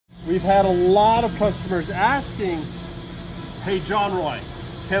we've had a lot of customers asking, hey John Roy,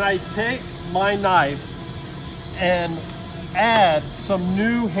 can I take my knife and add some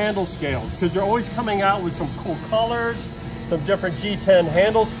new handle scales? Because they're always coming out with some cool colors, some different G10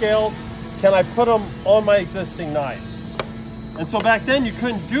 handle scales. Can I put them on my existing knife? And so back then you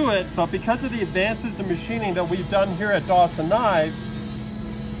couldn't do it, but because of the advances in machining that we've done here at Dawson Knives,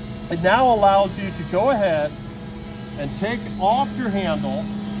 it now allows you to go ahead and take off your handle.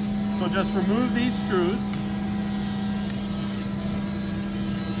 So just remove these screws.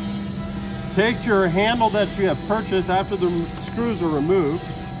 Take your handle that you have purchased after the screws are removed.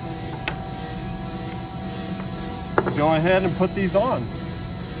 Go ahead and put these on.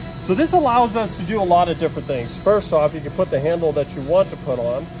 So this allows us to do a lot of different things. First off, you can put the handle that you want to put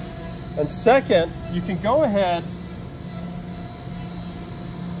on. And second, you can go ahead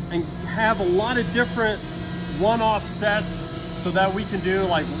and have a lot of different one-off sets so that we can do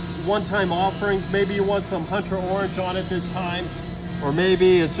like one-time offerings. Maybe you want some hunter orange on it this time, or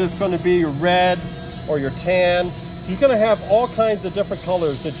maybe it's just going to be your red or your tan. So you're going to have all kinds of different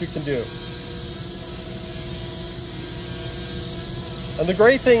colors that you can do. And the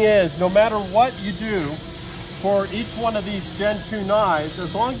great thing is, no matter what you do for each one of these Gen 2 knives,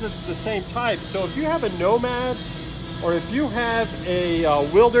 as long as it's the same type. So if you have a Nomad or if you have a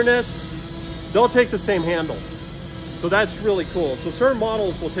Wilderness, they'll take the same handle. So that's really cool. So certain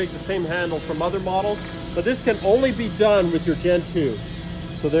models will take the same handle from other models, but this can only be done with your Gen 2.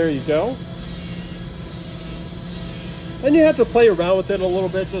 So there you go. And you have to play around with it a little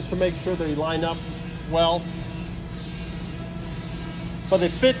bit just to make sure they line up well. But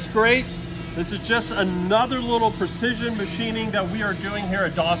it fits great. This is just another little precision machining that we are doing here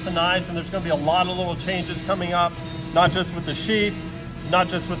at Dawson Knives, and there's going to be a lot of little changes coming up, not just with the sheath, not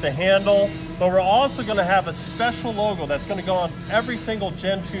just with the handle, but we're also going to have a special logo that's going to go on every single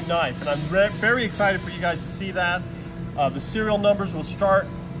Gen 2 knife, and I'm very excited for you guys to see that. The serial numbers will start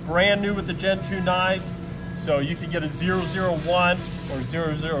brand new with the Gen 2 knives, so you can get a 001 or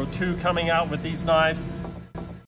 002 coming out with these knives.